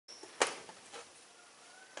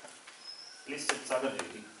Please sit,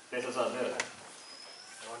 Sagarji. Places are there. I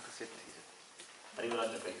want to sit here.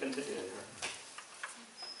 Harivaraj, you can sit here.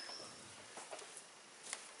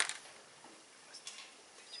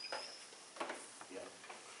 Yeah.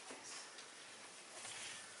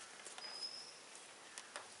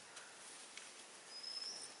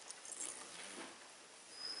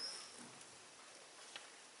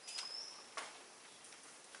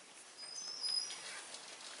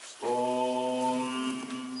 Om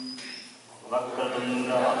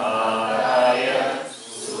Vakratunda Mahārāya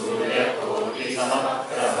Suryakoti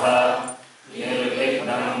Samaprabha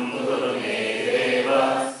Nirvignam Kurume Deva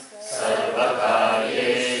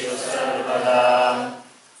Sarvakaryeshu Sarvada.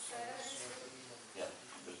 Yeah,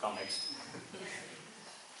 will come next.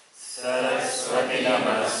 Saraswati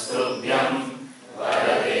Namastubhyam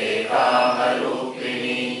Varade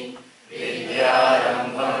Kamarupini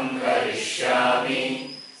Vidyarambham Karishyami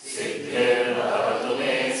Siddhir Bhavatu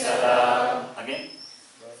Me Sada. Again.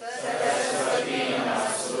 Saraswati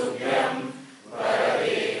Namastubhyam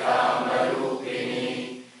Varade Kamarupini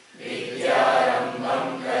Vidyarambham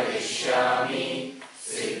Karishyami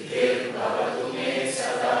Siddhir Bhavatu Me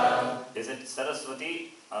Sada. Is it Saraswati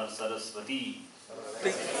or Saraswati?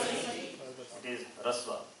 It is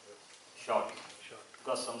Rasva, short,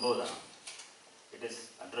 because Sambodhana. It is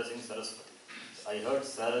addressing Saraswati. I heard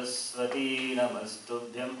Saraswati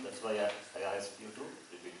Namastubhyam, that's why I asked you to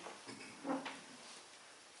repeat.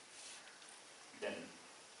 Then,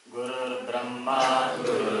 Guru Brahma,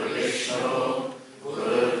 Guru Vishnu,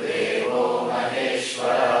 Guru Devo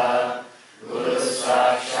Maheshwara, Guru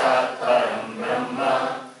Sakshat Param Brahma,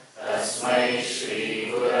 Tasmai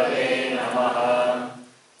Shri Gurave Namaha.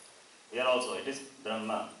 Here also it is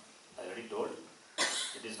Brahma. I already told.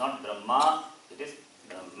 It is not Brahma, it is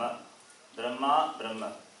Brahma. Brahma,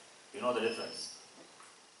 Brahma. You know the difference.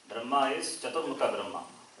 Brahma is Chaturmukha Brahma,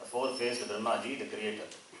 the four-faced Brahmaji, the creator.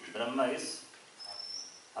 Brahma is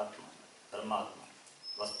Atma, Brahmatma,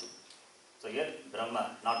 Vastu. So here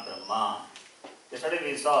Brahma, not Brahma. Yesterday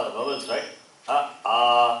we saw the vowels, right?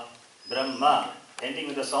 A, Brahma, ending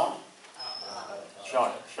with the sound?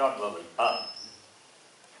 Short vowel. A.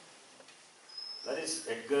 That is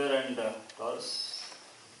Edgar and Taurus.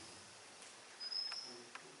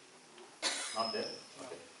 Not there?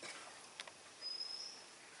 Okay.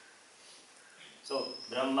 So,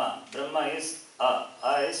 Brahma. Brahma is A.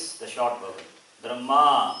 A is the short vowel.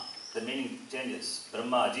 Brahma, the meaning changes.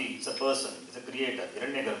 Brahmaji, it's a person, it's a creator.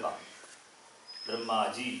 Hiranyagarbha.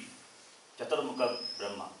 Brahmaji. Chaturmukha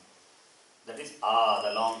Brahma. That is A,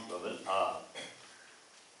 the long vowel A.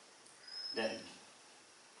 Then,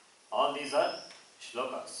 all these are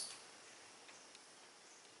shlokas.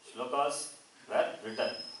 Shlokas were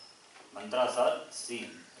written. Mantras are seen.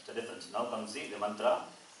 That's the difference. Now comes the mantra.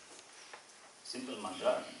 Simple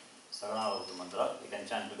mantra. Saganavavatu mantra. We can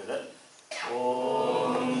chant together.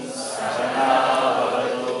 Om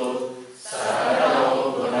Saganavavatu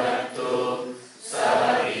Sagano Gunattu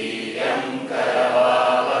Sahaviryam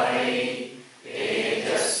Karavavahai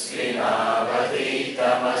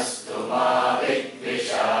Tejasvinavaditamastu ma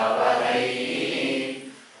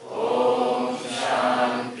Vidvishavahai. Om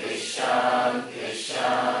Shanti Shanti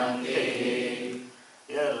Shanti.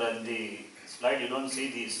 Here in the slide you don't see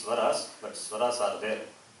the swaras, but swaras are there.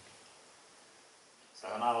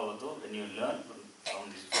 Saganavavatu, when you learn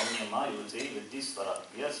from this Niyama, you will see with this swara.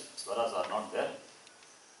 Yes, swaras are not there,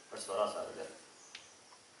 but swaras are there.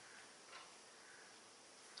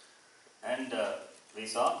 And we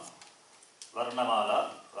saw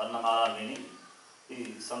Varnamala. Varnamala meaning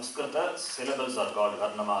the Samskrita syllables are called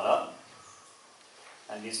Varnamala.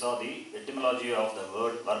 And we saw the etymology of the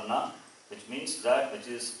word Varna, which means that which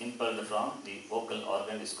is impelled from the vocal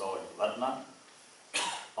organ is called Varna.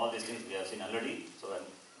 All these things we have seen already, so I'm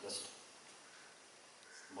just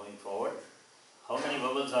moving forward. How many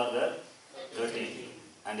vowels are there? 13.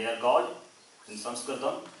 And they are called in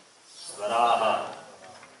Samskritam Svaraha.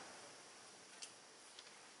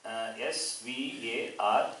 S-V-A-R-A-H.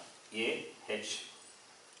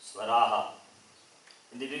 Svaraha.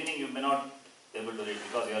 In the beginning you may not be able to read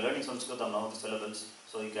because you are learning Samskritam now, the syllables,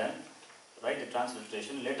 so you can write the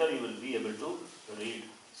transliteration. Later you will be able to read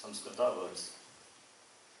Samskrita words.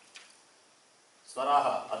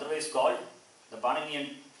 Swaraha, otherwise called, the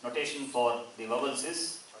Paninian notation for the vowels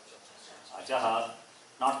is Achaha,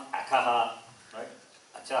 not Akaha, right?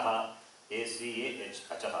 Achaha, A-C-A-H,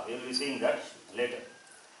 Achaha. We will be seeing that later.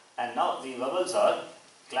 And now the vowels are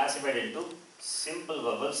classified into simple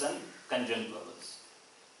vowels and conjunct vowels.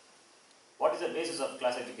 What is the basis of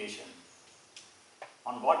classification?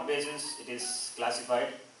 On what basis it is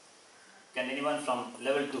classified? Can anyone from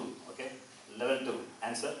level 2, okay? Level 2,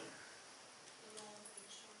 answer?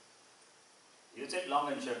 You said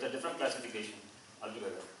long and short, it's a different classification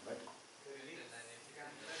altogether, right?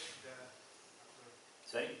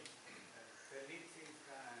 Sorry?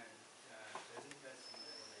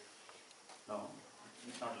 No,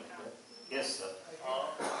 it's not like that. Yes, sir.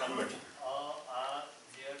 Conversion. Are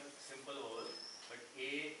they are simple vowels, but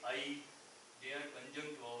A, I, they are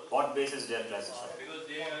conjunct vowels. What basis they are classified? Because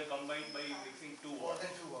they are combined by mixing two More vowels. than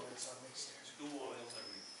two vowels are mixed. Two vowels are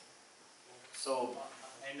mixed. So,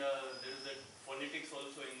 And there is a phonetics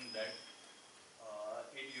also in that.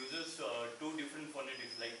 It uses two different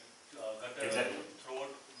phonetics like gutter, Exactly.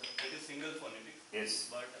 throat. That is single phonetics. yes.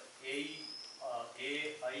 But I,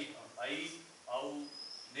 ow,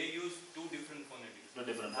 they use two different phonetics. Two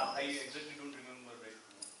different I phonetics. exactly don't remember right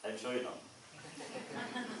now. I'll show you now.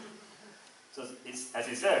 So, it's, as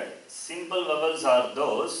he said, simple vowels are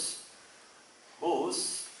those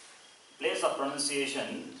whose place of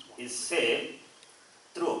pronunciation is say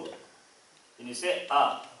throat. When you say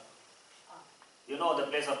ah, you know the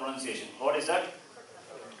place of pronunciation. What is that?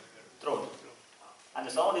 Throat. And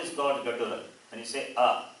the sound is called guttural. When you say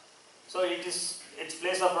ah, so it is, its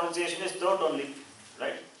place of pronunciation is throat only,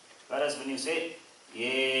 right? Whereas when you say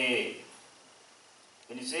ye,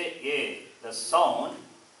 the sound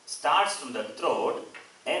starts from the throat,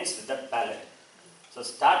 ends with the palate. So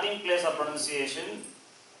starting place of pronunciation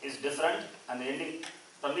is different, and the ending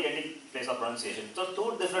from the ending place of pronunciation. So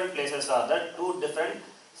two different places are there, two different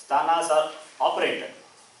sthanas are operated.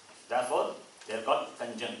 Therefore, they are called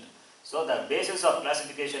conjunct. So the basis of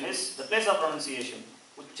classification is the place of pronunciation.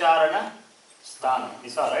 Ucharana sthana.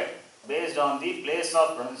 These are right. Based on the place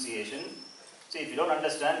of pronunciation. See, if you don't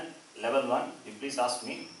understand level 1, you please ask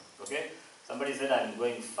me. Okay? Somebody said I am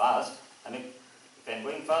going fast. I mean, if I am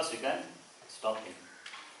going fast, you can stop me.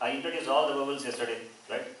 I introduced all the vowels yesterday,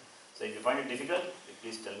 right? So if you find it difficult, you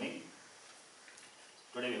please tell me.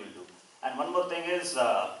 Today we will do. And one more thing is,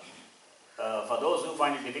 for those who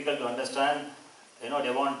find it difficult to understand, they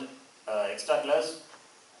want extra class.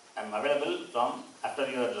 I am available from after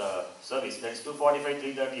your service. That's 2:45,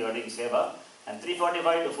 3:30 you are doing seva, and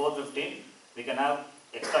 3:45 to 4:15 we can have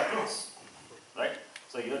extra class, right?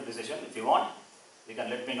 So your decision. If you want, you can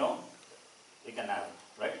let me know. We can have,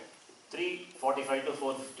 right? 3:45 to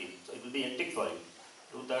 4:15. So it will be hectic for you.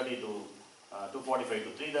 2:30 to 2:45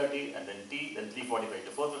 to 3:30, and then tea, then 3:45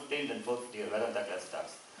 to 4:15, then 4:50 your Vedanta class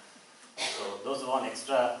starts. So those who want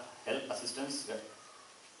extra help, assistance,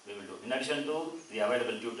 we will do. In addition to the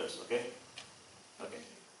available tutors, okay? Okay.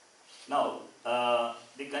 Now,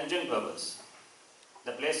 the conjunct vowels.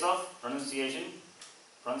 The place of pronunciation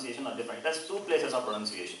are different. It has two places of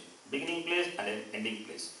pronunciation. Beginning place and ending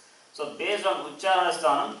place. So based on Ucharana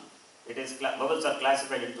Sthanam, vowels are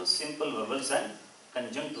classified into simple vowels and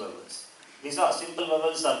conjunct vowels. These are simple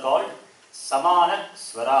vowels are called Samana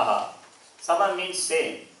Swaraha. Sama means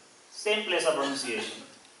same place of pronunciation.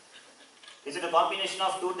 Is it a combination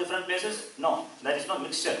of two different places? No, that is not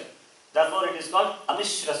mixture. Therefore, it is called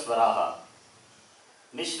Amishra Swaraha.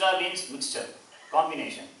 Mishra means mixture,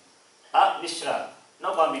 combination. Mishra,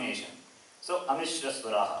 no combination. So, Amishra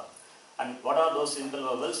Swaraha. And what are those simple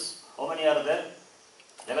vowels? How many are there?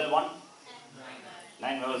 Level 1?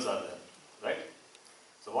 9 vowels are there, right?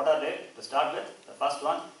 So, what are they? To start with, the first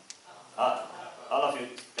one, all of you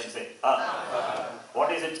can say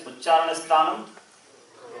What is its Ucharana Sthanam?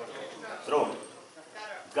 Throat.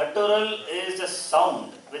 Guttural is the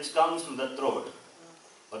sound which comes from the throat.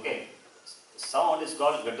 Okay. Sound is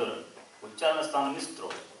called guttural. Ucharana Sthanam is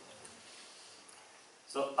throat.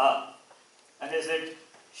 So, and is it,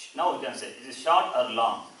 now you can say, is it short or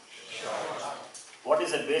long? Short. What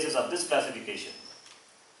is the basis of this classification?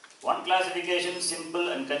 One classification, simple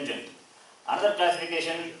and conjunct. Another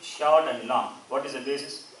classification, short and long. What is the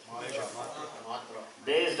basis?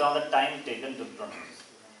 Based on the time taken to pronounce.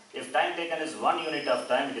 If time taken is 1 unit of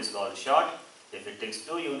time, it is called short. If it takes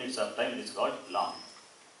 2 units of time, it is called long.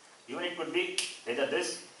 Unit could be either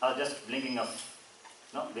this or just blinking of,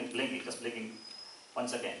 blinking, just blinking 1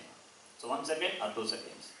 second. So 1 second or 2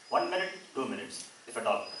 seconds. 1 minute, 2 minutes, if at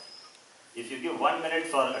all. If you give 1 minute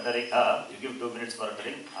for uttering you give 2 minutes for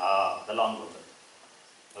uttering the long vowel.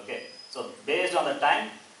 Okay. So based on the time,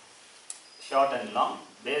 short and long,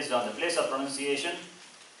 based on the place of pronunciation,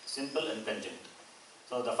 simple and conjunct.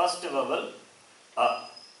 So the first vowel,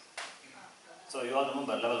 so you all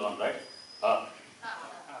remember level 1, right?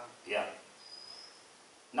 Yeah.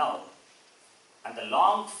 Now, and the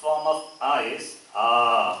long form of is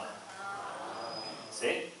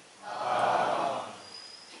say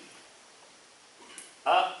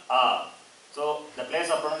So the place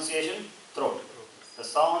of pronunciation, throat. The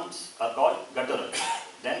sounds are called guttural.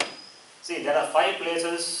 Then, see, there are 5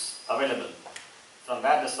 places available. from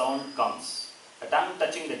where the sound comes. The tongue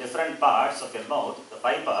touching the different parts of your mouth, the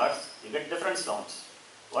 5 parts, you get different sounds.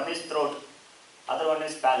 One is throat, other one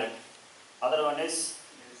is palate, other one is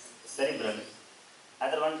cerebral,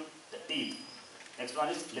 other one the teeth, next one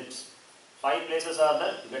is lips. 5 places are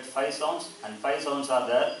there, you get 5 sounds, and 5 sounds are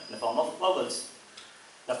there in the form of vowels.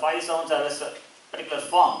 The 5 sounds are a particular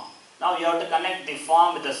form. Now you have to connect the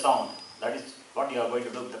form with the sound. That is what you are going to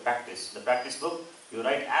do with the practice. The practice book, you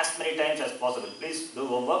write as many times as possible. Please do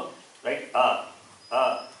homework. Write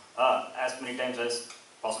as many times as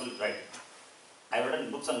possible. Write. I have written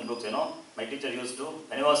books and books, My teacher used to,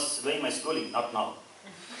 when I was doing my schooling, not now.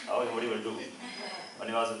 How everybody will do. When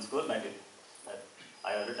I was in school,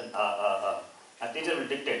 I have written A teacher will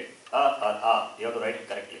dictate You have to write it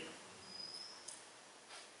correctly.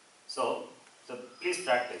 So please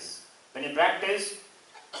practice. When you practice,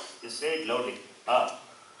 you say it loudly.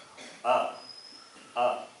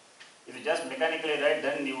 If you just mechanically write,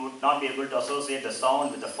 then you would not be able to associate the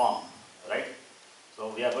sound with the form, right?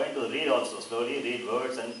 So we are going to read also, slowly read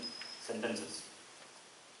words and sentences.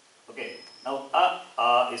 Okay, now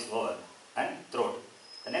is over and throat.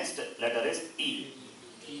 The next letter is E.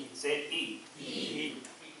 Say E. E.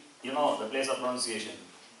 You know the place of pronunciation.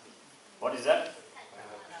 What is that?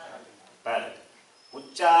 Palate.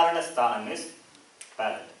 Uchcharana sthanam is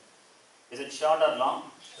palate. Is it short or long?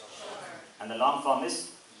 Short. And the long form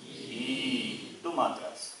is E. 2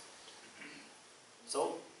 matras.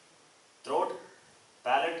 So, throat,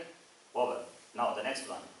 palate, over. Now the next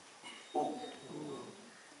one. U.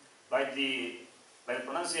 By the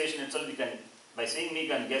pronunciation itself, you can, by saying me, you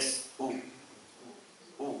can guess U.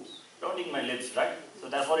 U. Don't ink my lips, right? So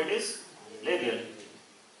therefore it is labial.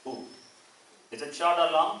 U. Is it short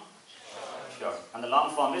or long? Short. And the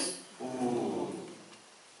long form is U.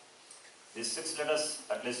 These 6 letters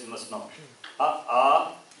at least you must know.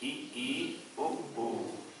 A, E, U, U.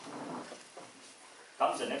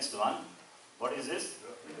 Comes the next one. What is this?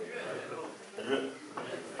 R.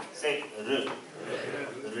 Say R.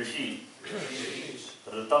 Rishi.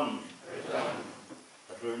 Ritam.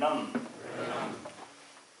 Runam.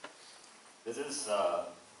 This is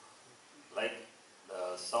like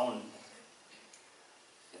the sound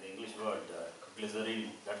in the English word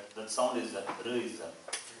glycerine. That sound is that R is that.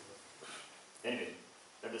 Anyway,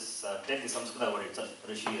 let us take the Samskrita word itself.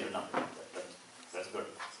 Rishi Runam. That's good.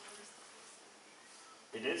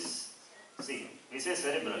 It is, see, we say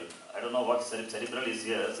cerebral. I don't know what cerebral is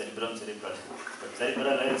here, cerebrum, cerebral. But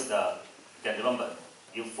cerebral is you can remember,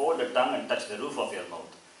 you fold the tongue and touch the roof of your mouth.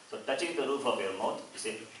 So touching the roof of your mouth, you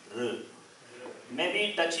say R.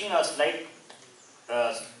 Maybe touching a slight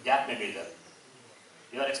gap may be there.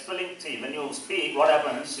 You are expelling, see, when you speak, what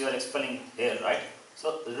happens? You are expelling air, right?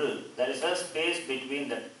 So R. There is a space between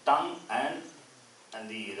the tongue and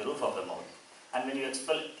the roof of the mouth. And when you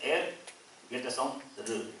expel air, you get the sound R.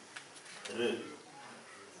 R.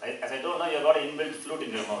 As I told you, you have got an inbuilt flute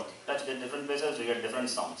in your mouth. Touch in different places, you get different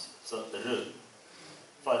sounds. So R.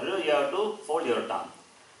 For R, you have to fold your tongue.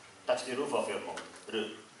 Touch the roof of your mouth. R.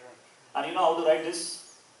 And you know how to write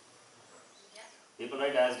this? People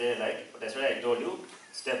write as they like, but yesterday I told you,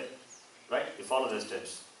 step. Right? You follow the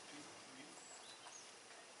steps.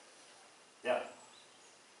 Yeah.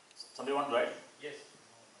 Somebody want to write? Yes.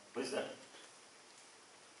 Who is that?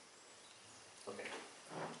 Okay.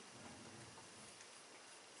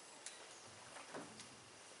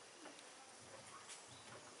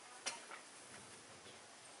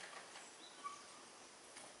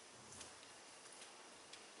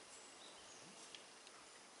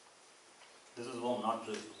 This is Om, not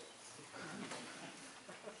R.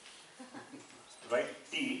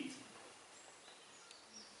 Write T.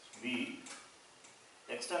 We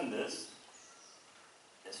extend this,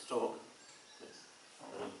 a stroke,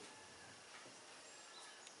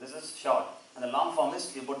 this is short, and the long form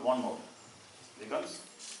is you put one more, becomes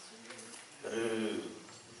R.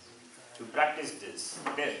 To practice this,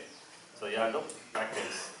 okay? So you have to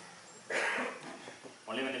practice.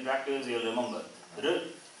 Only when you practice you will remember. R,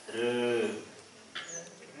 R.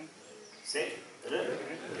 Say R, R.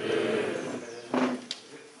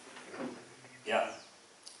 Yeah.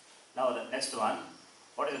 Now the next one.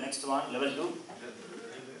 What is the next one? Level 2?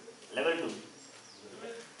 Level 2.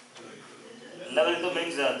 Level 2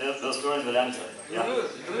 means those students will answer. Yeah?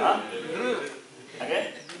 Huh?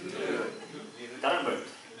 Again? Current bird.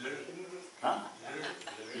 Huh?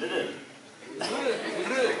 Little.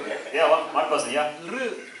 Yeah, one person, yeah?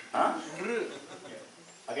 Huh?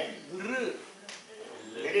 Again?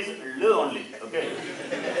 It is L only, okay?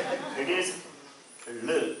 It is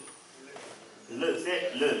L. L, say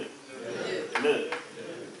L. L.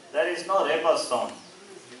 There is no reverse sound.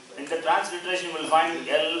 In the transliteration you will find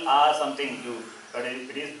L, R something U, but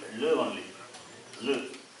it is L only. L.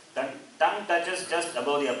 The tongue touches just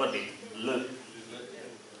above the upper teeth. L.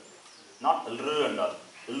 Not L and all.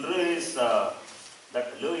 L is that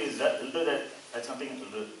L is that's something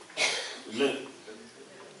L. L.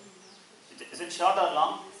 Is it short or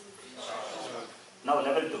long? Now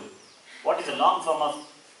level 2. What is the long form of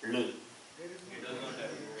L?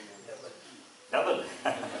 Double.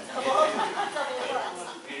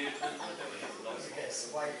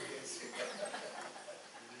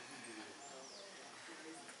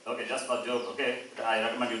 Okay, just for joke, okay? I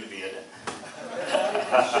recommend you to be here then.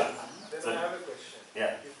 Then I have a question.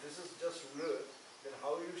 Yeah. If this is just R, then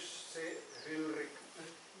how you say Rilrik?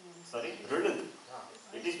 Sorry? Ruluk.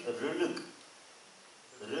 It is Ruluk.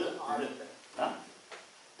 Huh?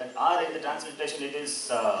 That R in the transliteration it is... It's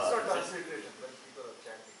not transliteration when people are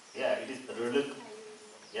chanting. Yeah, it is Ruluk.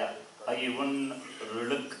 Yeah. Ayun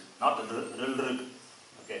Ruluk, not Ruluk.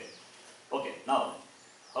 Okay. Okay, now,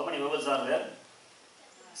 how many vowels are there?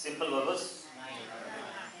 Simple vowels? 9.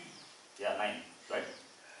 Yeah, 9, right?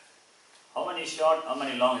 How many short, how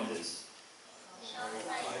many long in this?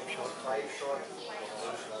 5 short,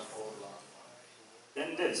 4 long.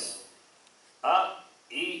 In this, A,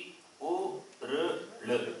 E, U, R,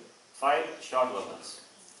 L. 5 short vowels.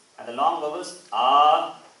 And the long vowels,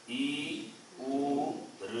 A, E, U,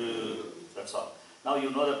 R. That's all. Now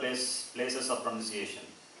you know the places of pronunciation.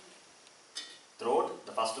 Throat,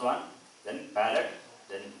 the first one, then palate,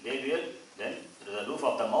 then labial, then the roof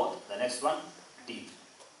of the mouth, the next one, teeth.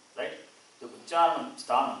 Right? The Uchcharanam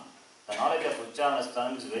Sthanam. The knowledge of Uchcharana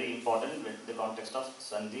Sthanam is very important in the context of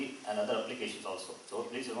Sandhi and other applications also. So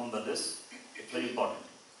please remember this, it's very important.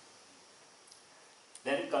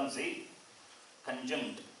 Then comes the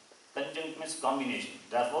conjunct. Conjunct means combination.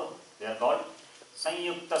 Therefore, they are called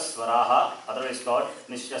Sanyukta Swaraha, otherwise called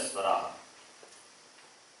Nishya Swaraha.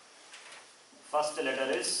 First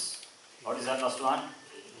letter is, what is that first one?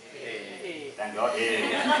 A. Thank God, A.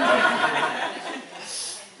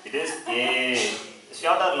 It is A.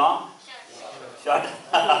 Short or long? Short.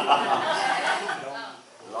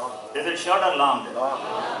 Is it short or long? Long.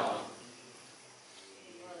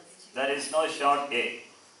 There is no short A.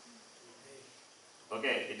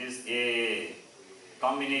 Okay, it is a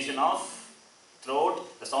combination of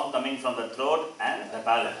throat, the sound coming from the throat and the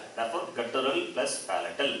palate. Therefore, guttural plus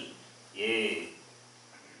palatal. A.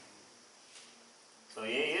 So, A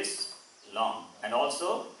is long and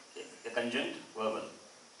also a conjunct verbal.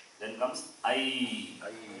 Then comes I.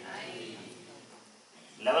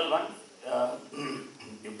 Level 1,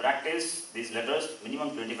 you practice these letters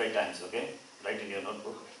minimum 25 times, okay? Write in your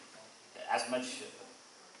notebook as much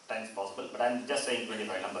times possible, but I am just saying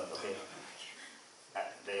 25 number, okay?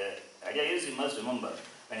 The idea is you must remember,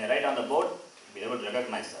 when you write on the board, be able to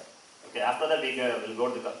recognize that. Okay, after that we will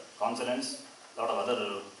go to the consonants, a lot of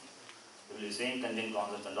other, we will be saying conjunct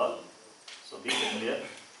consonants and all, so be familiar.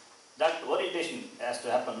 That orientation has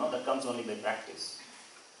to happen, no? That comes only by practice.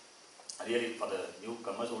 Really, for the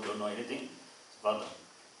newcomers who don't know anything, for them.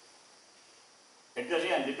 Because I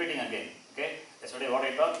am repeating again, okay? Yesterday what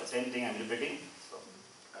I taught, the same thing I am repeating. So.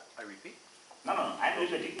 I repeat? No, I am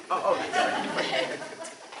repeating. Oh,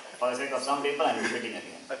 For the sake of some people, I am repeating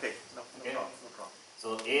again. okay. No problem.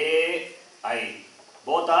 So, A, I,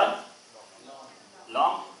 both are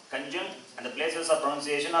long, conjunct, and the places of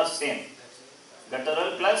pronunciation are same.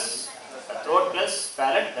 Guttural plus throat plus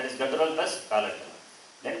palate, that is guttural plus palatal.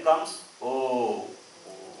 Then comes O.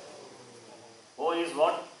 O is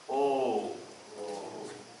what? O.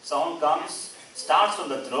 Sound starts from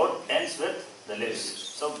the throat, ends with the lips.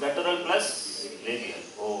 So guttural plus labial.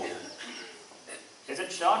 O. Is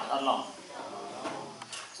it short or long?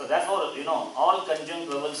 So therefore, all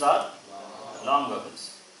conjunct vowels are long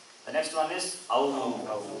vowels. The next one is OW.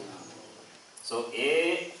 So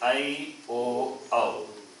A, I, O, OW.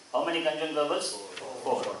 How many conjunct vowels?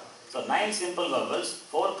 4. So 9 simple vowels,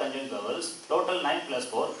 4 conjunct vowels, total 9 plus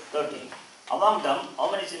 4, 13. Among them, how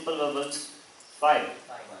many simple vowels? 5.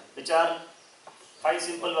 Which are 5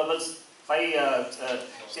 simple vowels, 5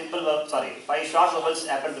 short vowels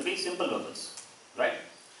happen to be simple vowels. Right?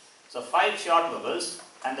 So 5 short vowels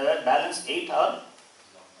and the balance 8 are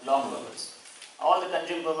long vowels. All the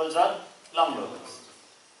conjunct vowels are long vowels.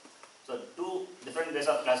 So 2 different ways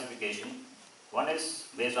of classification. One is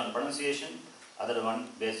based on pronunciation, other one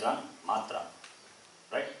based on matra.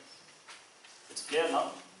 Right? It's clear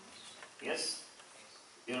now? Yes?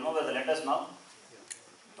 You remember the letters now?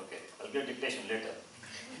 Okay, I'll give dictation later.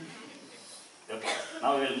 Okay,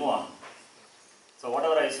 now we will move on. So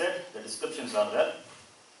whatever I said, the descriptions are there.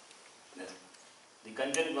 Yes. The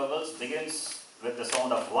conjunct vowels begins with the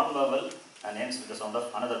sound of one vowel and ends with the sound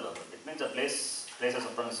of another vowel. It means the places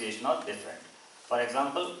of pronunciation are different. For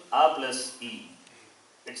example, A plus E.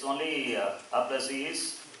 It's only A plus E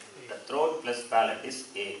is the throat plus palate is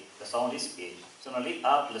A. The sound is A. Similarly,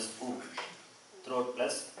 A plus U. Throat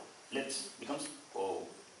plus lips becomes O.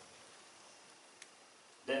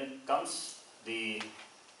 Then comes the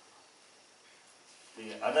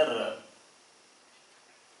other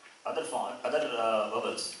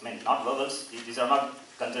vowels. I mean, not vowels. These are not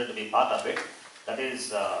considered to be part of it. That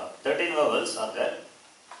is, 13 vowels are there,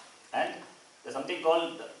 and there's something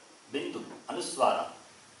called bindu, anuswara,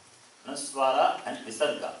 and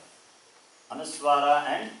visarga. Anuswara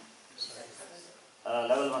and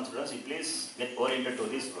level 1 students, you please get oriented to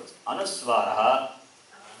these words. Anuswara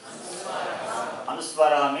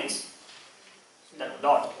means the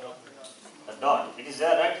dot. The dot. It is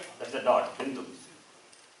there, right? That's the dot, bindu.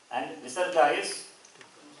 And visarga is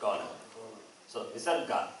colon. So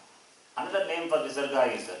visarga. Another name for visarga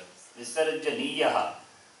is visarjaniyaha.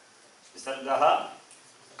 Visargaha,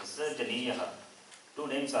 visarjaniyaha. Two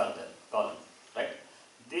names are there, colon. Right?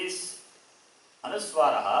 This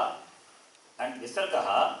anuswaraha and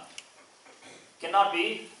visargaha cannot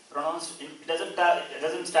be pronounced. It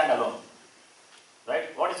doesn't stand alone.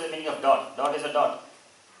 Right? What is the meaning of dot? Dot is a dot.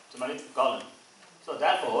 Similarly, colon. So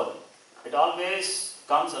therefore, it always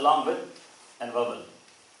comes along with a vowel.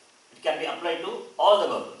 It can be applied to all the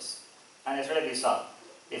vowels. And yesterday we saw,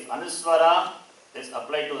 if anuswara is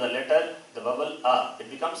applied to the letter, the vowel A, it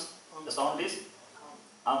becomes, the sound is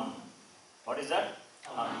What is that?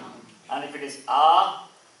 And if it is A,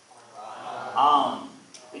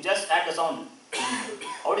 we just add the sound.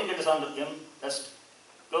 How do you get the sound of M? Just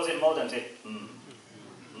close your mouth and say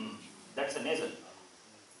That's a nasal.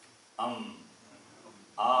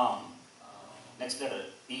 Next letter,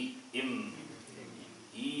 E, Im,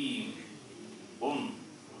 Eem, Rum,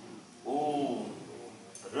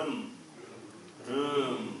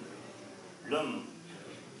 Rum, Lum,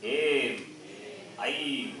 Aim,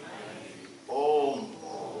 Aim, Om.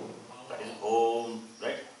 That is Om,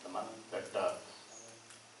 right?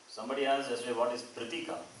 Somebody asked yesterday what is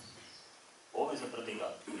Pratika. Om is a Pratika.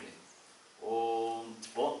 Om.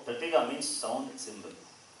 Pratika means sound symbol.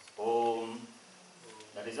 Om.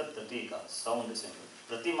 That is a Pratika, sound symbol.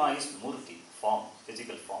 Pratima is Murti, form,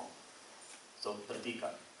 physical form. So Pratika.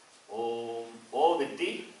 Om. O with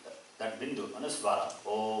that bindu, anuswara.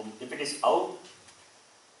 Om. If it is Au,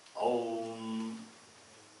 Om.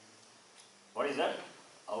 What is that?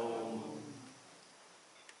 Om.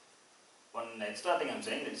 One extra thing I am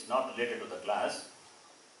saying, it's not related to the class.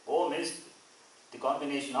 Om is the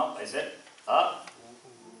combination of, I said, A,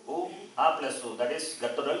 U, A plus U, that is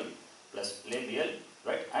guttural plus labial,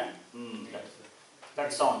 right? And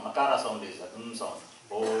that sound, makara sound is that sound.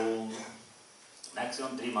 Om.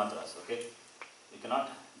 Maximum 3 matras, okay? You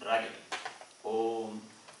cannot drag it. Om.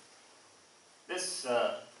 This,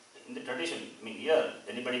 in the tradition, I mean here,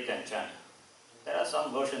 anybody can chant. There are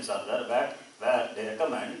some versions are there where they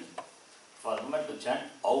recommend for a woman to chant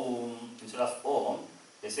Om. Instead of Om,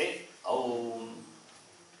 they say Om.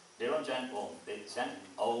 They don't chant Om, they chant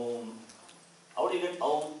Om. How do you get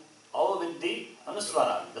Om? Om with the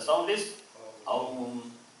anuswara. The sound is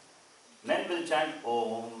Om. Men will chant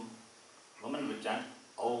Om. Women will chant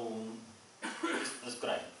Om. It's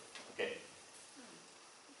prescribed. Okay.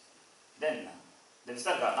 Then the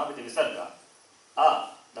visarga. Now with the visarga. A.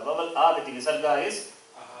 The vowel A with the visarga is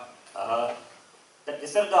That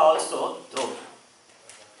visarga also throat.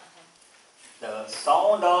 The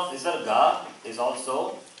sound of visarga is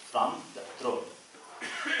also from the throat.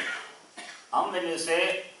 When you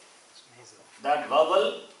say that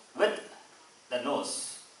vowel with the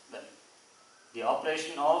nose, the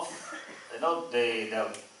operation of the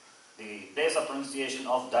place of pronunciation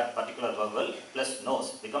of that particular vowel plus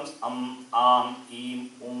nose becomes eem,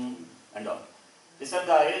 and all.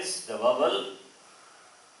 Visarga is the vowel.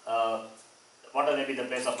 Whatever may be the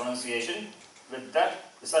place of pronunciation with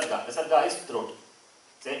that visarga. Visarga is throat.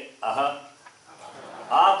 Say aha.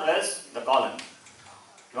 A plus the colon.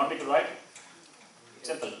 You want me to write?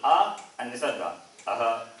 Simple. A and visarga.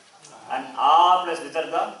 Aha. And A plus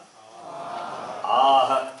visarga.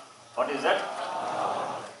 Ah. What is that?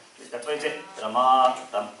 That's why I say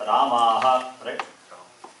Ramaha. Right?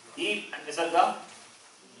 E and visarga.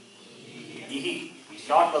 Ihi.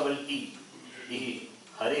 Short vowel E. Ihi.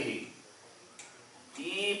 Harihi.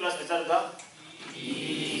 E plus visarga.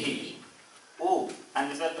 Ihi. U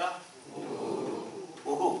and visarga.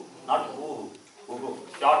 Uhu. Not uhu. Uhu.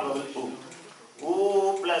 Short vowel U.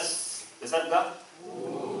 U plus visarga.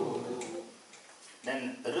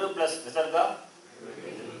 Then R plus visarga.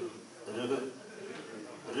 R.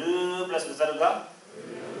 R plus Visarga,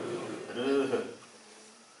 R.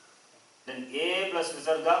 Then A plus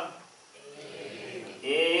Visarga,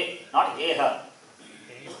 A, not A,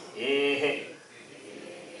 A.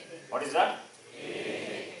 What is that?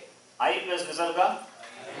 I plus Visarga,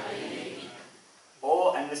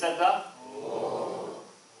 O and Visarga,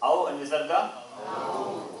 Au and Visarga,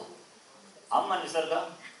 and Visarga.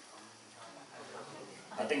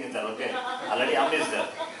 Nothing is there, okay. Already is there.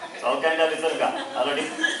 So how can have Visarga? Already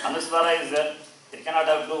Anuswara is there. It cannot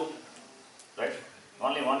have two. Right?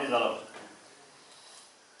 Only one is allowed.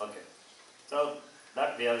 Okay. So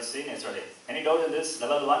that we have seen yesterday. Any doubt in this?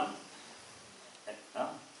 Level 1? No?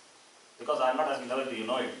 Because I am not asking level 2, you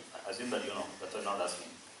know it. I assume that you know. That's why I am not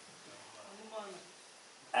asking.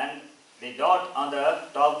 And the dot on the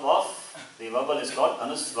top of the vowel is called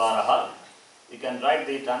Anuswaraha. You can write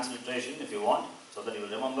the transliteration if you want, so that you will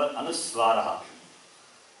remember Anuswaraha.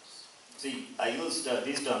 See, I used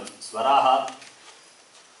these terms, Swaraha,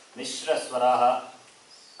 Mishra Swaraha,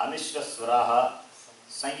 Amishra Swaraha,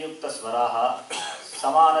 Sanyukta Swaraha,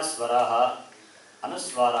 Samana Swaraha,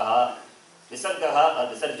 Anuswaraha, Visargaha or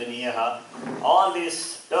Visarjaniyaha. All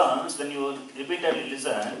these terms, when you repeatedly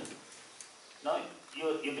listen, now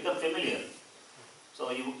you become familiar. So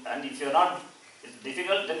and if you are not, it's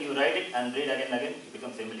difficult, then you write it and read again and again, you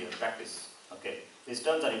become familiar, practice. Okay, these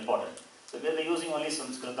terms are important. So we are using only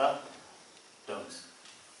Samskrita terms.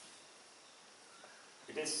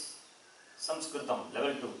 It is Samskrtam,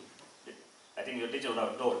 level 2. I think your teacher would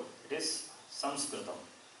have told. It is Samskrtam.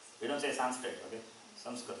 We don't say Sanskrit, okay?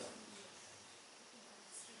 Samskrtam.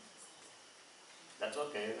 That's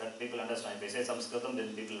okay, that people understand. If they say Samskritam,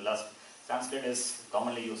 then people will ask. Sanskrit is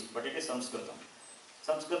commonly used, but it is Samskritam.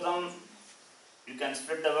 Samskritam, you can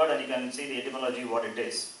split the word and you can see the etymology what it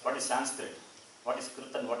is. What is Sanskrit? What is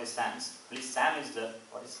Krit and what is Sans? Please, San is the,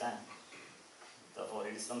 what is San? Therefore,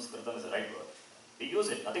 it is Samskritam is the right word. We use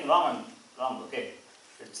it, nothing wrong, okay?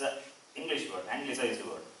 It's an English word, anglicized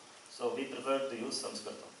word. So we prefer to use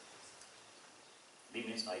Samskritam. V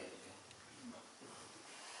means I, okay?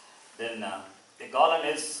 Then the colon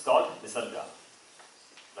is called Visarga.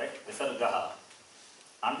 Right? Visargaha.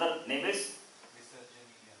 Another name is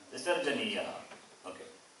Visarjaniyaha. Okay.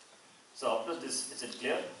 So up to this, is it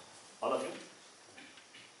clear? All of you?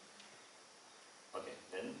 Okay,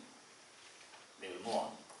 then we will move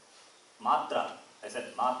on. Matra. I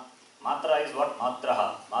said matra is what?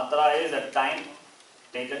 Matraha. Matra is the time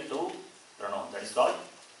taken to pronounce. That is called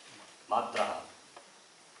matraha.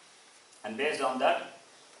 And based on that,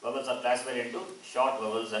 vowels are classified into short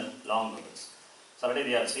vowels and long vowels. So already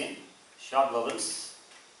we have seen short vowels.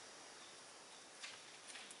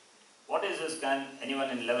 What is this? Can anyone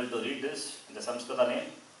in level 2 read this in the Samskrita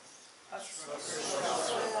name?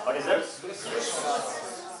 What is that?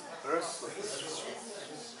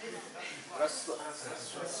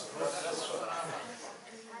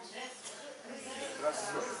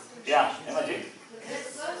 Yeah, Imaji.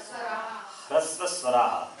 Hrasva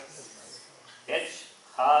Swaraha.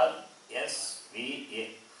 H-R-S-V-A.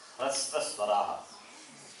 Hrasva Swaraha.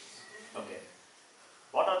 Okay.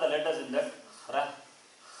 What are the letters in that? Hra,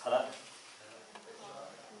 hra.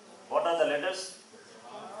 What are the letters?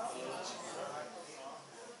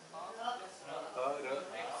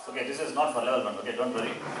 Okay, this is not for level 1. Okay, don't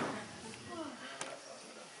worry.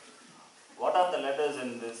 What are the letters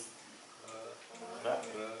in this? Hra,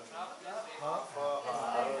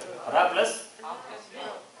 hra plus?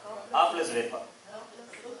 A plus repa.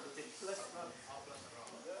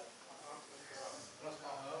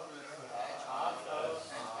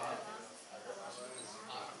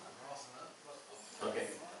 Okay.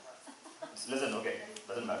 Listen, okay.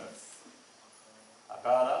 Doesn't matter.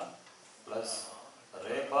 Akara plus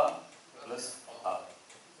repa plus a.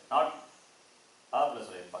 Not a plus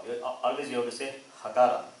repa. Always you have to say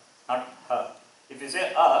hakara, not ha. If you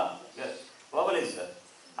say a, your vowel is there.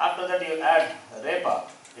 After that you add repa,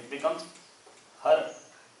 it becomes her.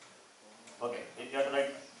 Okay, you have to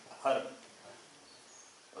write her.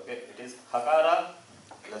 Okay, it is hakara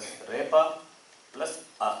plus repa plus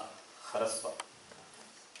a. Harasva.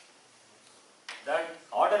 That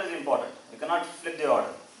order is important. You cannot flip the order.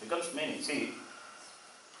 It becomes meaning. See,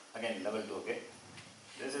 again level 2, okay?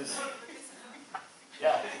 This is,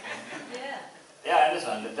 yeah, I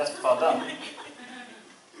understand. Just for them,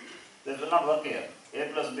 this will not work here. A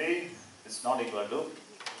plus B is not equal to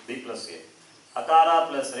B plus A. Akara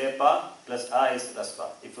plus repa plus A is rasva.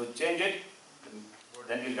 If you change it,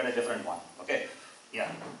 then you'll get a different one. Okay?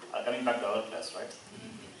 Yeah. Coming back to our class, right?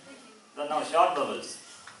 So now short vowels.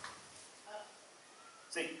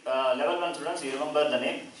 See, level 1 students, you remember the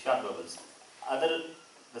name short vowels. Other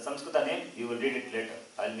The Samskrita name, you will read it later.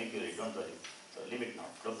 I will make you read, don't worry. So leave it now,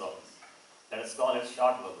 no problem. Let us call it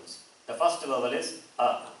short vowels. The first vowel is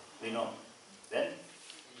A, we know. Then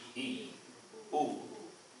E, U,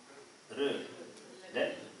 R,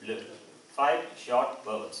 then L. 5 short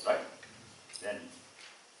vowels, right? Then,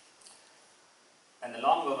 and the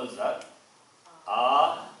long vowels are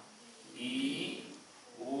A, E,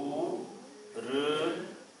 U, R,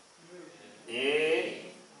 A,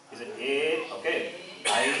 is it A? Okay.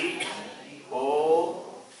 I, O,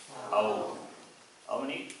 O. How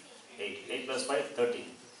many? 8. 8 plus 5, 13.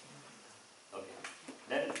 Okay.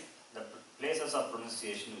 Then the places of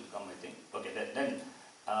pronunciation will come, I think. Okay. Then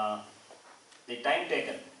the time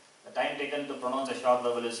taken. The time taken to pronounce a short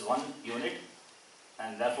vowel is 1 unit,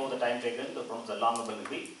 and therefore the time taken to pronounce a long vowel will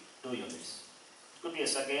be 2 units. It could be a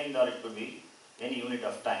second or it could be any unit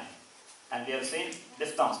of time. And we have seen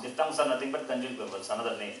diphthongs. Diphthongs are nothing but conjunct vowels,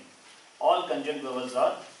 another name. All conjunct vowels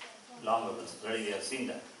are long vowels. Already we have seen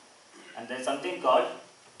that. And there is something called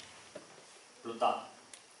pluta.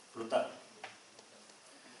 Pluta.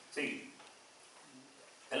 See,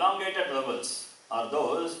 elongated vowels are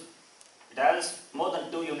those, it has more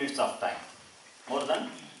than 2 units of time. More than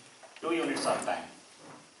 2 units of time.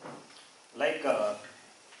 Like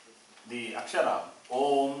the akshara,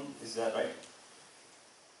 Om is there, right?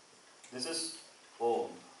 This is Om.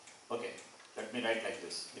 Okay, let me write like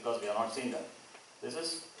this because we have not seen that. This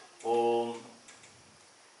is Om.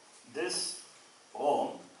 This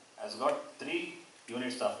Om has got 3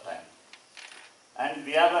 units of time. And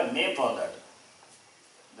we have a name for that.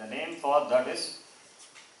 The name for that is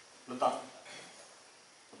Pluta.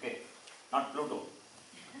 Okay, not Pluto.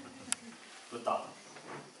 Pluta.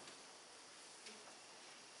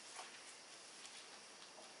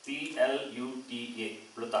 P-L-U-T-A.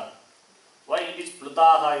 Pluta. Why it is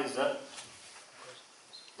Plutaha is the,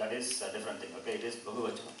 that is a different thing. Okay, it is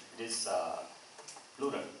Bhagavachanam. It is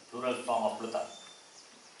plural form of Pluta.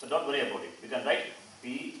 So don't worry about it. You can write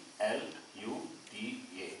P-L-U-T-A.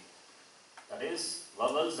 That is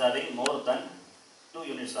vowels having more than 2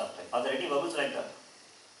 units of time. Are there any vowels like that?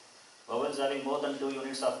 Vowels having more than 2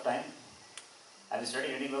 units of time? Have you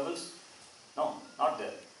studied any vowels? No, not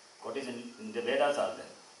there. What is in the Vedas are there.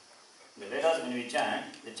 In the Vedas when we chant,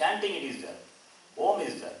 the chanting it is there. Om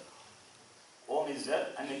is there. Om is there,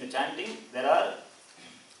 and in the chanting there are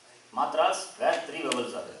matras where 3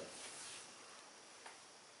 vowels are there.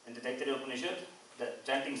 In the Taittiriya Upanishad, the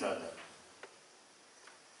chantings are there.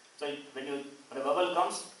 So when a vowel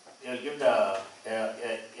comes, you will give a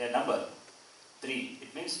number 3.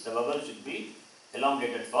 It means the vowel should be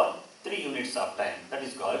elongated for 3 units of time. That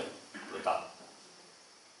is called Pluta.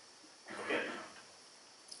 Okay.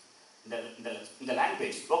 In the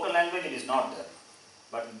language, spoken language, it is not there,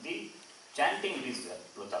 but in the chanting it is there,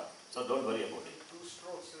 Pluta. So don't worry about it. 2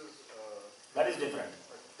 strokes is... That is different.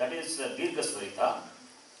 That is Dirgha Swarita.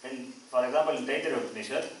 For example, in Taittiriya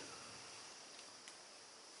Upanishad,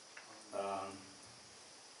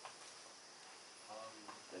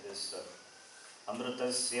 that is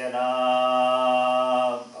Amritasya na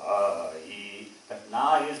bhai. But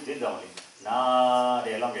na is Dirgha only. Na,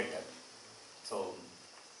 they elongate that. So,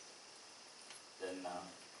 then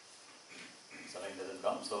Saline doesn't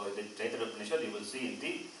come. So, in the Taittiriya Upanishad, you will see in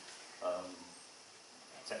the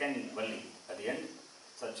second Valli at the end,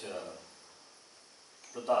 such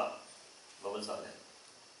Pluta vowels are there.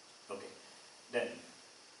 Okay. Then,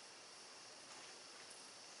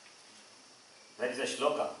 there is a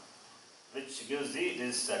shloka which gives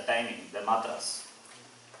this timing, the matras.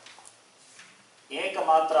 Eka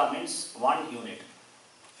matra means 1 unit.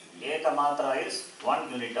 Eka matra is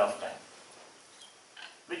 1 unit of time.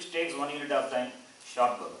 Which takes 1 unit of time?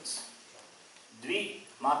 Short vowels. Dvi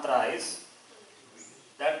matra is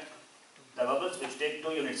that the vowels which take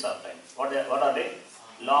 2 units of time. What are they?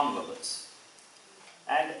 Long vowels.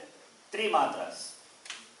 And 3 matras.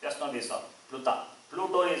 Just now we saw Pluta.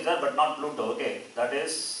 Pluto is there but not Pluto. Okay, that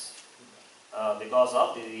is because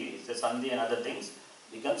of the Sandhi and other things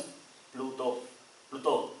becomes Pluto.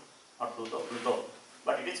 Pluto, not Pluto, Pluto.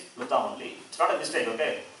 But it is Pluta only. It's not a mistake,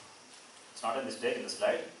 okay? It's not a mistake in the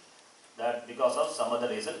slide. That because of some other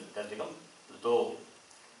reason it has become Pluto.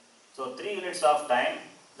 So 3 units of time,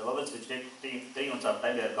 the vowels which take 3 units of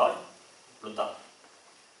time, they are called Pluta.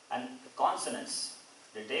 And consonants,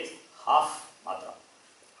 they take half matra.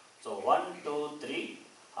 So 1, 2, 3,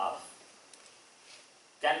 half.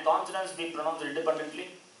 Can consonants be pronounced independently?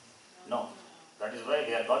 No. That is why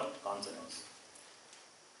they are called consonants.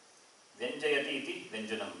 Vyanjayati iti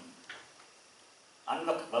vyanjanam.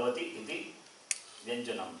 Anvak bhavati iti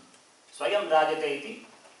vyanjanam. Swayam rajate iti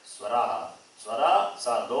swaraha. Swara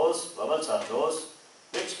are those, vowels are those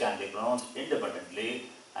which can be pronounced independently,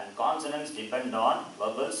 and consonants depend on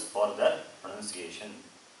vowels for their pronunciation.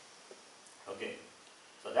 Okay.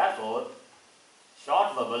 So therefore,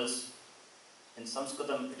 short vowels in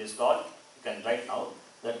Sanskritam it is called, you can write now,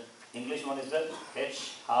 that English one is the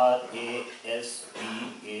H-R-A-S-V-A-H,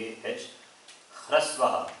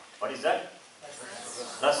 Hrasvaha. What is that?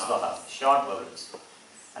 Hrasvaha, short vowels.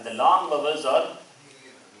 And the long vowels are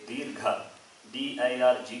Dirgha,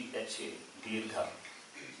 D-I-R-G-H-A, Dirgha.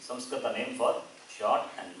 Samskrita name for short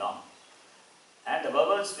and long. And the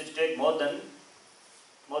vowels which take more than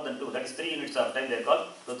two, that is 3 units of time, they are called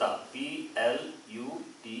Pluta, P-L-U-T-A,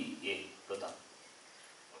 Pluta.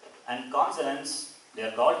 And consonants, they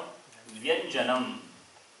are called Vyanjanam.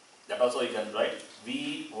 That also you can write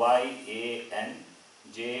V-Y-A-N-J-A-N-A-M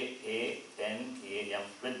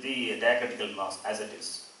with the diacritical marks as it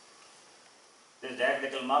is. This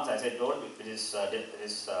diacritical marks, as I told, it is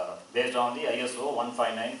based on the ISO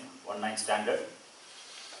 15919 standard.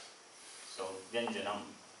 So, Vyanjanam.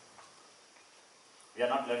 We are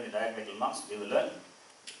not learning the diacritical marks, we will learn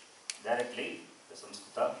directly the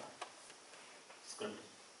Samskrita script.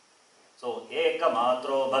 So, Eka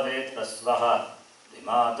matro bhavet prasvaha,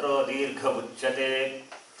 Dimatro dirgha uchyate,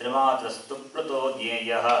 Trimatrastu pluto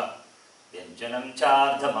gyeyaha, Vyanjanam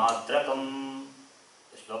chardha matrakam.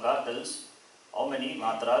 The shloka tells how many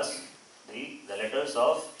matras the letters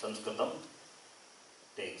of Sanskritam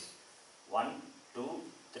takes. 1, 2,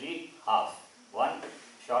 3, half. 1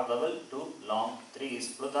 short vowel, 2 long, 3 is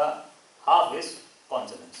pluta, half is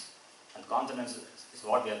consonants. And consonants is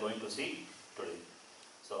what we are going to see today.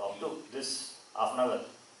 So up to this half an hour,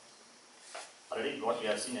 already what we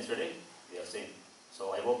have seen yesterday, we have seen.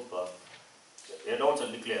 So I hope your doubts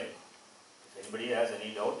will be clear. If anybody has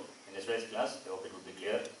any doubt in yesterday's class, I hope it will be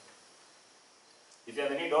clear. If you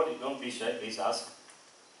have any doubt, don't be shy, please ask.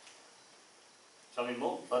 Shall we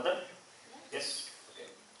move further? Yes? Okay.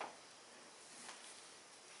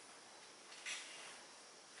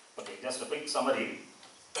 Okay, just a quick summary.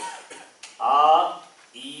 A,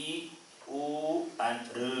 E, U and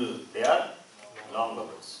R, they are long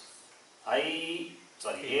vowels. A,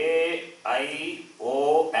 I,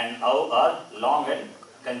 O and O are long and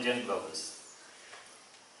conjunct vowels.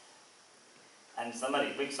 And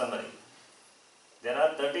summary, quick summary. There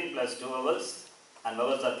are 13 plus 2 vowels, and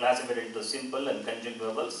vowels are classified into simple and conjunct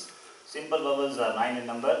vowels. Simple vowels are 9 in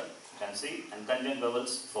number, you can see, and conjunct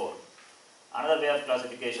vowels 4. Another way of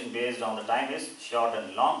classification based on the time is short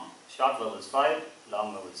and long. Short vowels 5,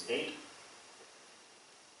 long vowels 8.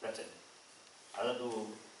 That's it. Other 2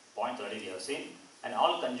 points already we have seen. And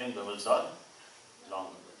all conjunct vowels are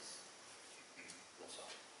long vowels. That's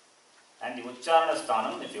all. And the Uchcharana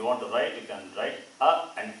Sthanam, if you want to write, you can write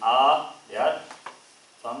A and A, they are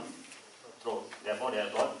from throat. Therefore, they are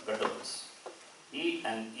called gutturals. E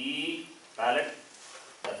and E, palate,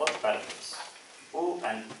 therefore palatals. U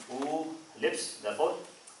and U, lips, therefore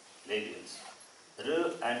labials.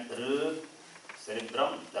 R and R,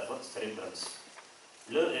 cerebrum, therefore cerebrals.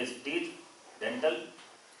 L is teeth, dental.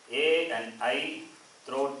 A and I,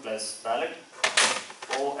 throat plus palate.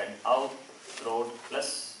 O and O, throat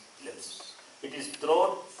plus lips. It is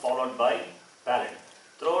throat followed by palate.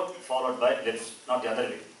 Throat followed by lips, not the other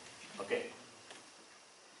way. Okay.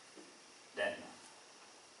 Then,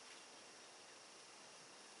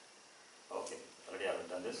 okay, already I have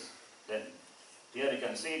done this. Then, here you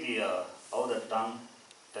can see the how the tongue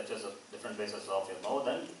touches different places of your mouth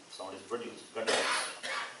and sound is produced.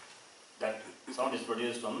 That sound is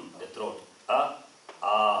produced from the throat. A,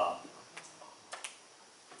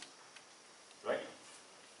 right?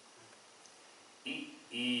 E.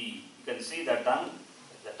 You can see the tongue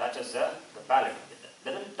that touches the palate. It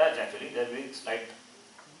doesn't touch actually, there will be slight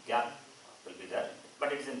gap will be there,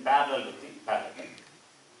 but it is in parallel with the palate.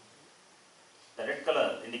 The red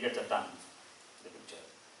color indicates the tongue, the picture.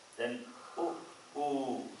 Then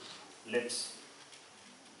lips.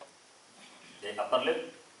 The upper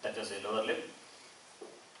lip touches the lower lip.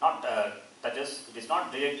 Not touches, it is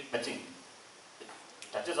not really touching.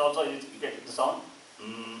 It touches also, you get the sound,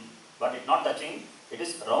 but it not touching, it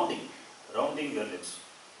is rounding your lips.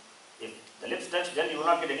 If the lips touch, then you will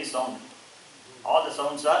not get any sound. All the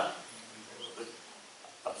sounds are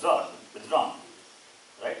absorbed, withdrawn.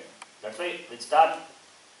 Right? That's why we start,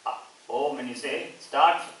 when you say,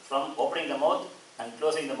 start from opening the mouth and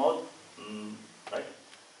closing the mouth. Right?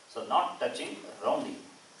 So not touching, rounding.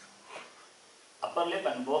 Upper lip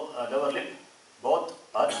and lower lip, both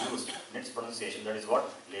are used in its pronunciation. That is what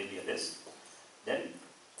labial is. Then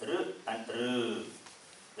R and R.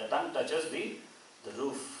 The tongue touches the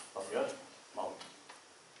roof of your mouth.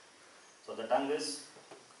 So the tongue is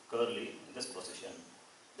curly in this position.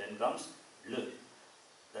 Then comes L.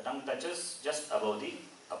 The tongue touches just above the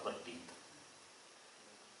upper teeth.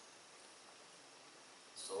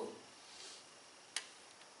 So,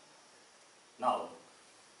 now,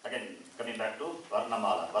 again coming back to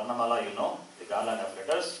Varnamala. Varnamala, you know, the garland of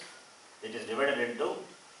letters. It is divided into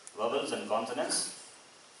vowels and consonants.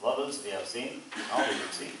 Vowels we have seen, now we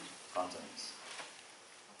will see consonants.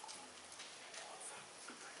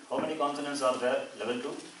 How many consonants are there? Level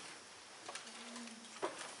 2?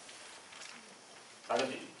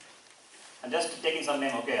 Sagati? I'm just taking some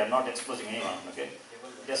name, okay? I'm not exposing anyone, okay?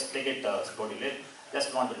 Just take it sportively.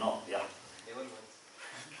 Just want to know, yeah.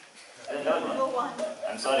 Level 1.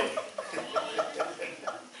 I'm sorry.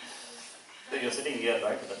 So you're sitting here,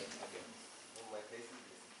 right?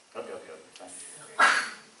 Okay. Okay, fine. Is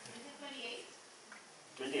it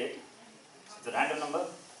 28? 28? It's a random number?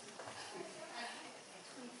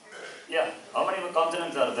 Yeah. How many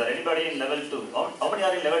consonants are there? Anybody in level 2? How many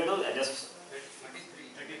are in level 2? I just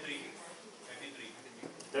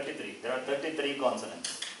 33. There are 33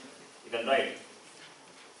 consonants. You can write.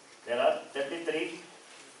 There are 33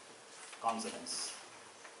 consonants.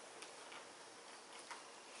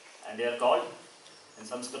 And they are called in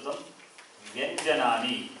Samskritam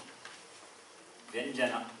Vyanjanani.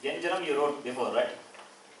 Vyanjanam you wrote before, right?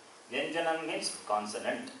 Vyanjanam means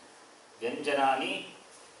consonant. Vyanjanani,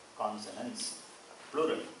 consonants.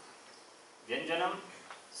 Plural. Vyanjanam,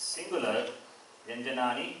 singular.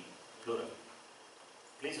 Vyanjanani, plural.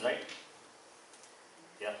 Please write.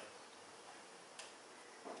 Yeah.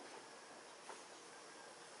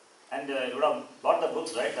 And you would have bought the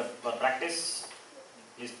books, right? For practice.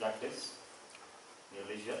 Please practice. Your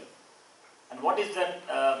leisure. And what is that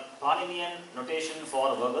Paninian notation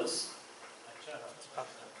for vowels?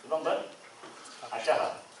 Remember?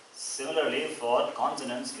 Achaha. Similarly, for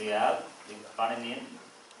consonants, we have the Paninian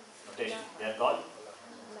notation. They are called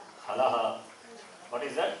halaha. What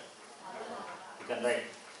is that? You can write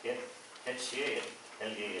here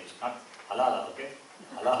H-A-L-A-H, not halala, okay?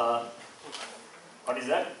 Halaha. What is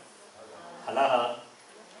that? Halaha.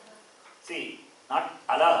 See, not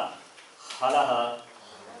alaha, halaha.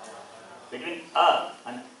 Between a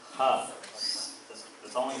and ha, the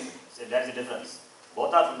sound, there is a difference.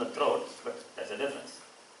 Both are from the throat, but there is a difference.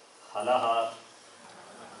 Halaha,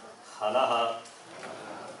 halaha,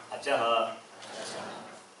 achaha,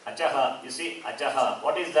 achaha. You see, achaha.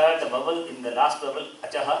 What is that? The vowel in the last vowel,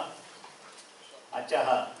 achaha,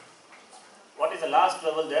 achaha. What is the last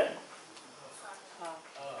vowel there?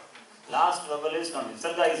 Last vowel is not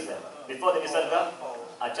visarga is there. Before the visarga,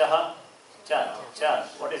 achaha, cha, cha.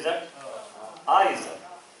 What is that? A is there.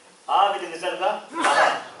 A with the visarga,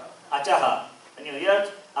 aha, achaha. When you hear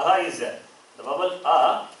aha is there. The vowel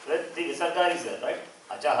a with the visarga is there, right?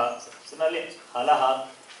 Achaha. Similarly, halaha.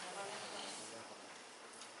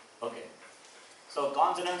 Okay. So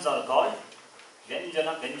consonants are called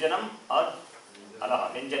Vyanjanam or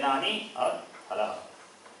halaha. Vyanjanani or halaha.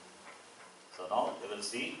 So now we will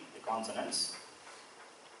see the consonants.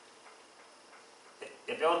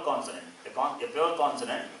 A pure consonant. A pure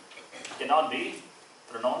consonant cannot be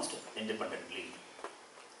pronounced independently.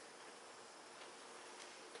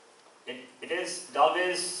 It is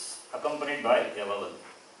always accompanied by a vowel.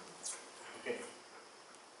 Okay.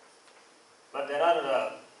 But there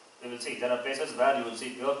are, we will see, there are places where you will see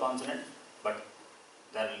pure consonant, but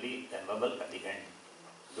there will be a vowel at the end.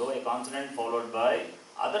 Though a consonant followed by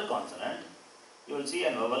other consonant, you will see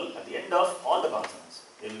a vowel at the end of all the consonants.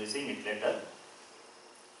 We will be seeing it later.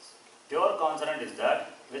 Pure consonant is that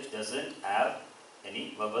which doesn't have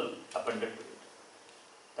any vowel appended to it.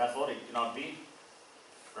 Therefore, it cannot be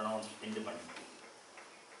pronounced independently.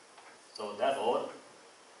 So, therefore,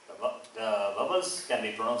 the vowels can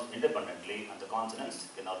be pronounced independently and the consonants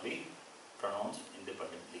cannot be pronounced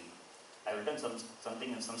independently. I have written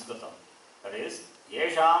something in Samskritam. That is,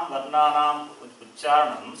 Yesham Varnanam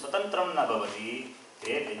Uccharanam Swatantram na bhavati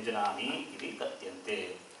te vyanjanani iti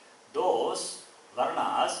katyante. Those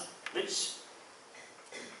varnas which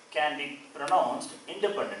can be pronounced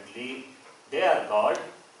independently, they are called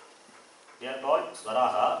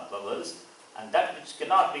swaraha, vowels, and that which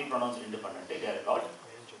cannot be pronounced independently, they are called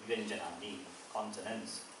vyanjanani,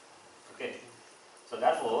 consonants. Okay. So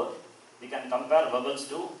therefore, we can compare vowels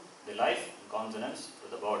to the life and consonants to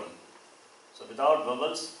the body. So without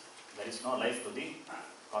vowels, there is no life to the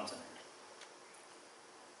consonant.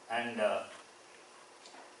 And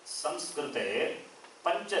Samskrite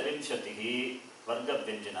Panchavimshatihi Varga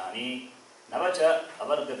Vyanjanani Navacha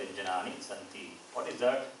Avarga Vyanjanani Santi. What is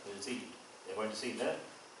that? We will see. We are going to see the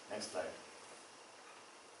next slide.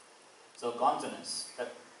 So consonants, the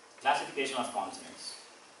classification of consonants.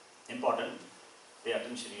 Important. Pay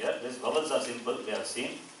attention here. These vowels are simple, we have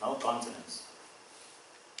seen. Now consonants.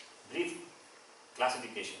 Brief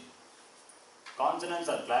classification. Consonants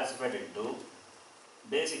are classified into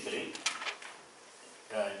basically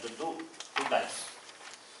into two types.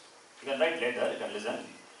 You can write later, you can listen.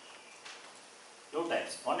 Two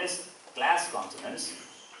types. One is class consonants,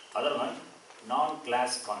 other one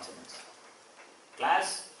non-class consonants.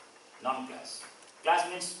 Class, non-class. Class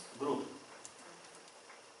means group.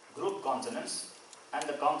 Group consonants and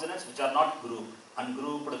the consonants which are not group,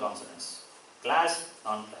 ungrouped consonants. Class,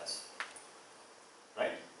 non-class.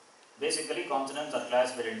 Right? Basically consonants are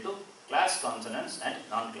classified into class consonants and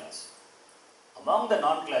non-class. Among the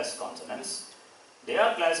non-class consonants, they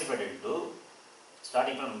are classified into,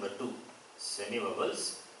 starting from number 2,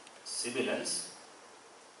 semivowels, sibilants,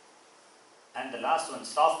 and the last one,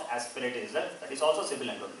 soft aspirated, that is also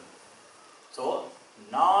sibilant only. So,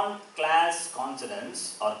 non-class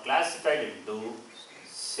consonants are classified into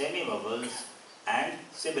semivowels and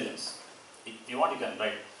sibilants. If you want, you can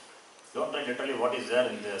write. Don't write literally what is there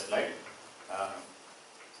in the slide.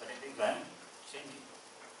 Certain things I am changing.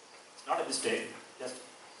 It's not a mistake. Just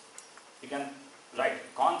you can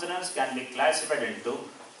write. Consonants can be classified into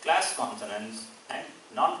class consonants and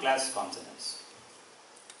non-class consonants.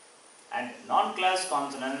 And non-class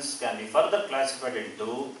consonants can be further classified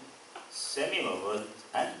into semivowels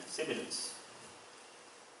and sibilants.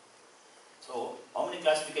 So, how many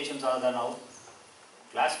classifications are there now?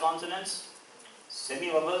 Class consonants,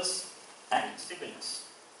 semivowels and sibilants.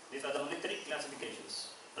 These are the only 3 classifications,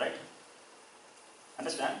 right?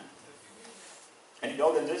 Understand? Any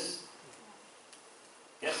doubt in this?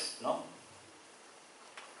 Yes? No?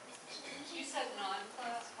 You said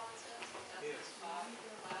non-class consonants, but Yes. that's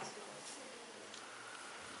class.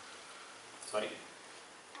 Sorry?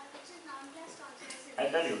 Which is non-class consonants?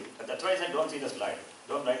 I'll tell you. That's why I said don't see the slide.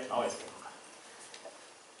 Don't write now I say.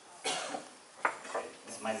 Okay,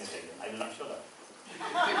 this is my mistake. I will not show that.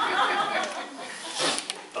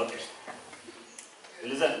 Okay.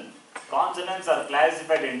 Listen. Consonants are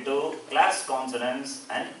classified into class consonants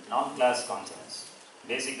and non-class consonants.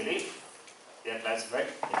 Basically, they are classified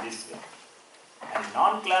in this way. And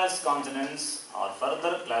non-class consonants are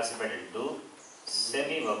further classified into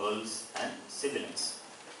semivowels and sibilants.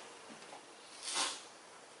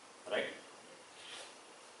 Right?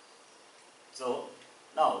 So,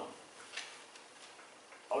 now,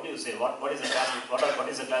 how do you say, what is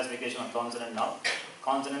the classification of consonant now?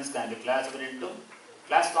 Consonants can be classified into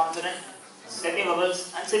class consonant,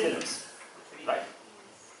 semivowels and sibilants. Right?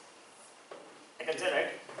 I can say,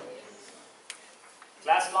 right?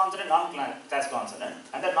 Class consonant, non-class consonant.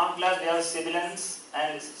 Under non-class we have sibilants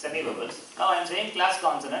and semivowels. Now I am saying class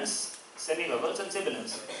consonants, semivowels and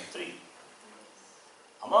sibilants. 3.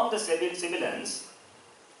 Among the sibilants,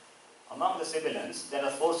 there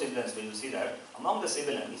are 4 sibilants, we will see that. Among the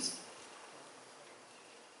sibilants,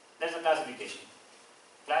 there is a classification.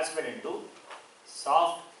 Classified into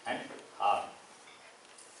soft and hard.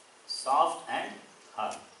 Soft and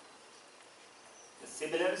hard. The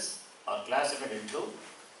sibilants are classified into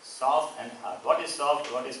soft and hard. What is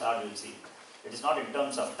soft, what is hard, we will see. It is not in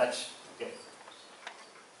terms of touch. Okay.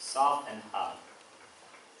 Soft and hard.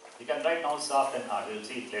 You can write now soft and hard. We will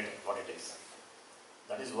see it later what it is.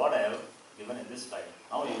 That is what I have given in this slide.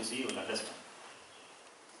 Now you will see, you will understand.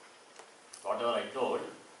 Whatever I told,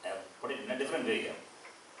 I have put it in a different way here.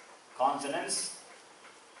 Consonants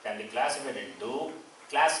can be classified into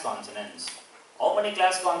class consonants. How many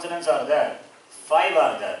class consonants are there? 5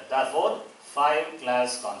 are there. Therefore, 5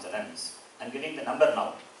 class consonants. I am giving the number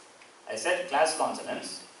now. I said class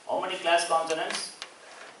consonants. How many class consonants?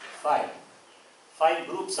 5. 5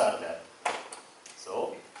 groups are there.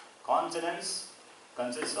 So, consonants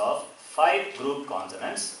consist of 5 group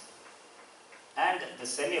consonants and the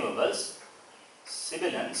semivowels,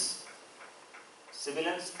 sibilants.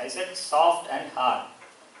 Sibilants, I said soft and hard.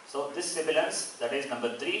 So, this sibilants, that is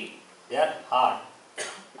number 3, they are hard.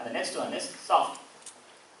 And the next one is soft.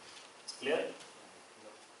 It's clear?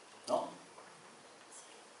 No?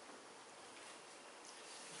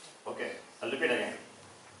 Okay, I'll repeat again.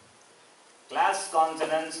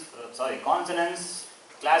 Consonants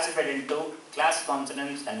classified into class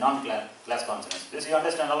consonants and non-class consonants. This you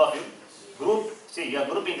understand, all of you? Group, see, you are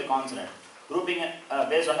grouping the consonant. Grouping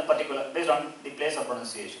based on the place of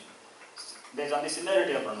pronunciation. Based on the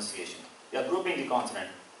similarity of pronunciation. You are grouping the consonant.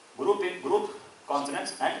 Group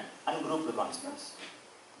consonants and ungrouped consonants.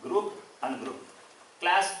 Group, ungroup.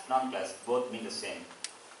 Class, non-class, both mean the same.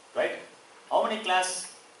 Right? How many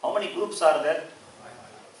groups are there?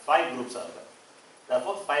 5 groups are there.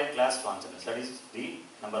 Therefore, 5 class consonants. That is the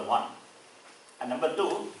number 1. And number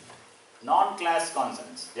 2, non-class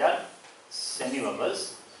consonants. They are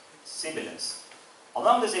semi-vowels, sibilants.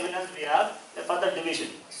 Among the sibilants we have a further division,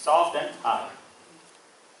 soft and hard.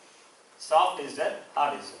 Soft is there,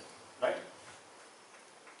 hard is there. Right?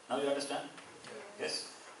 Now you understand?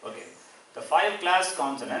 Yes? Okay. The 5 class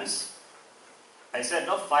consonants, I said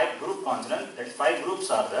no, 5 group consonants, that is 5 groups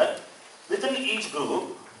are there. Within each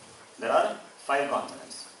group, there are 5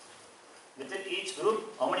 consonants. Within each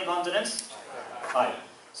group, how many consonants? 5.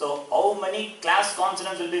 So, how many class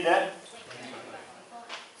consonants will be there?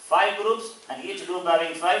 5 groups and each group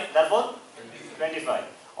having 5, therefore 25.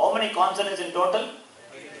 How many consonants in total?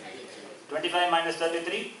 25 minus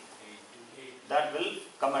 33? That will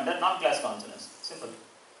come under non-class consonants. Simple.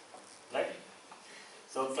 Right?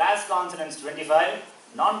 So, class consonants 25,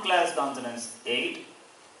 non-class consonants 8.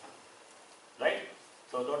 Right?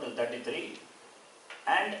 So, total 33.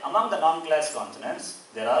 And among the non-class consonants,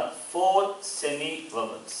 there are 4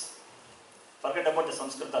 semi-vowels. Forget about the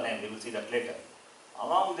Samskrta name, we will see that later.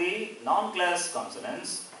 Among the non-class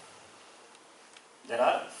consonants, there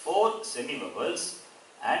are 4 semi-vowels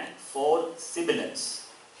and 4 sibilants.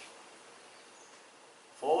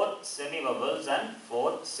 4 semi-vowels and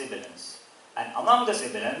 4 sibilants. And among the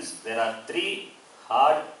sibilants, there are 3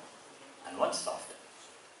 hard and 1 soft.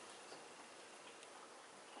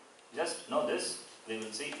 Just know this, we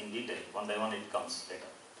will see in detail, one by one it comes later.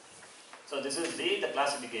 So this is the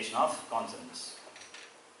classification of consonants.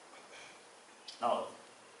 Now,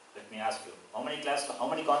 let me ask you, how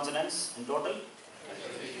many consonants in total?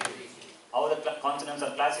 How the consonants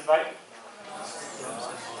are classified?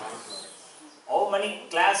 How many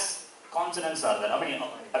class consonants are there?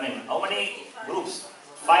 How many groups?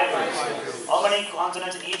 5 groups. How many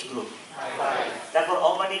consonants in each group? 5. Therefore,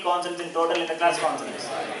 how many consonants in total in the class consonants?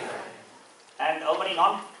 And how many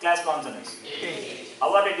non-class consonants? 8.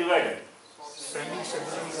 How are they divided?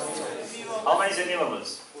 Semi-vowels. How many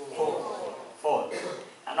semi-vowels? 4.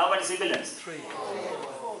 And how many sibilants? 3.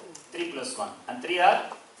 3 plus 1. And 3 are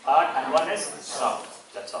hard and 1 is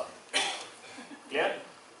soft. That's all. Clear?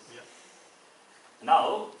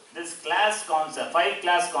 Now, this 5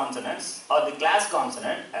 class consonants or the class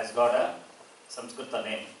consonant has got a Samskrita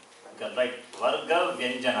name. You can write Varga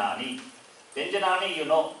Vyanjanani. Vyanjanani, you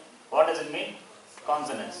know. What does it mean?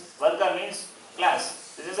 Consonants. Varga means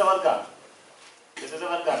class. This is a Varga. This is a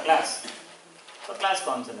Varga, class. So, class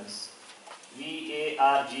consonants.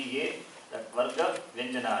 V-A-R-G-A, that Varga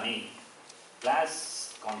Vyanjanani.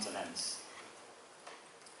 Class consonants.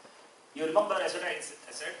 You remember yesterday I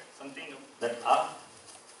said something that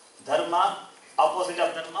dharma, opposite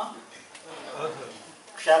of dharma?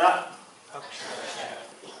 Kshara.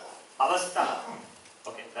 Avastha.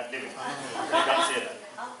 Okay, that leave it. You can't say that.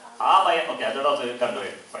 Okay, that also you can do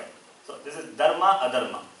it. Fine. So this is dharma,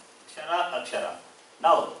 adharma. Kshara, akshara.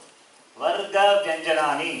 Now, varga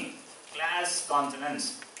vyanjanani, class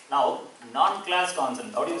consonants. Now, non-class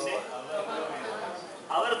consonants. How do you say?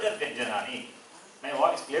 Avarga vyanjanani. My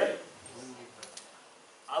voice clear?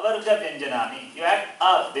 Avarga vyanjanani. You add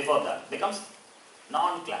a before that. Becomes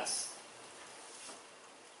non-class.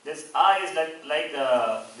 This a is like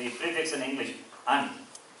the prefix in English. Un.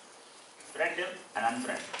 Friend and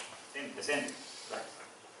unfriend. The same. Right.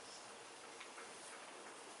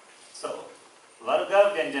 So,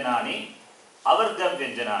 varga vyanjanani, avarga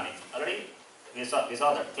vyanjanani. Already we saw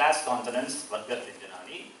that. Class consonants, varga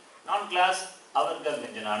vyanjanani. Non-class, avarga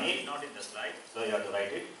vyanjanani. Not in the slide, so you have to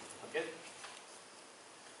write it. Okay.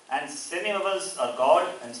 And semi-vowels are called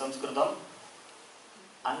in Samskritam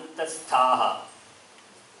antasthaha.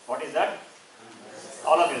 What is that?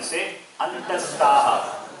 All of you say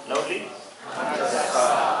antasthaha. Loudly.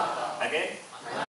 Antasthaha.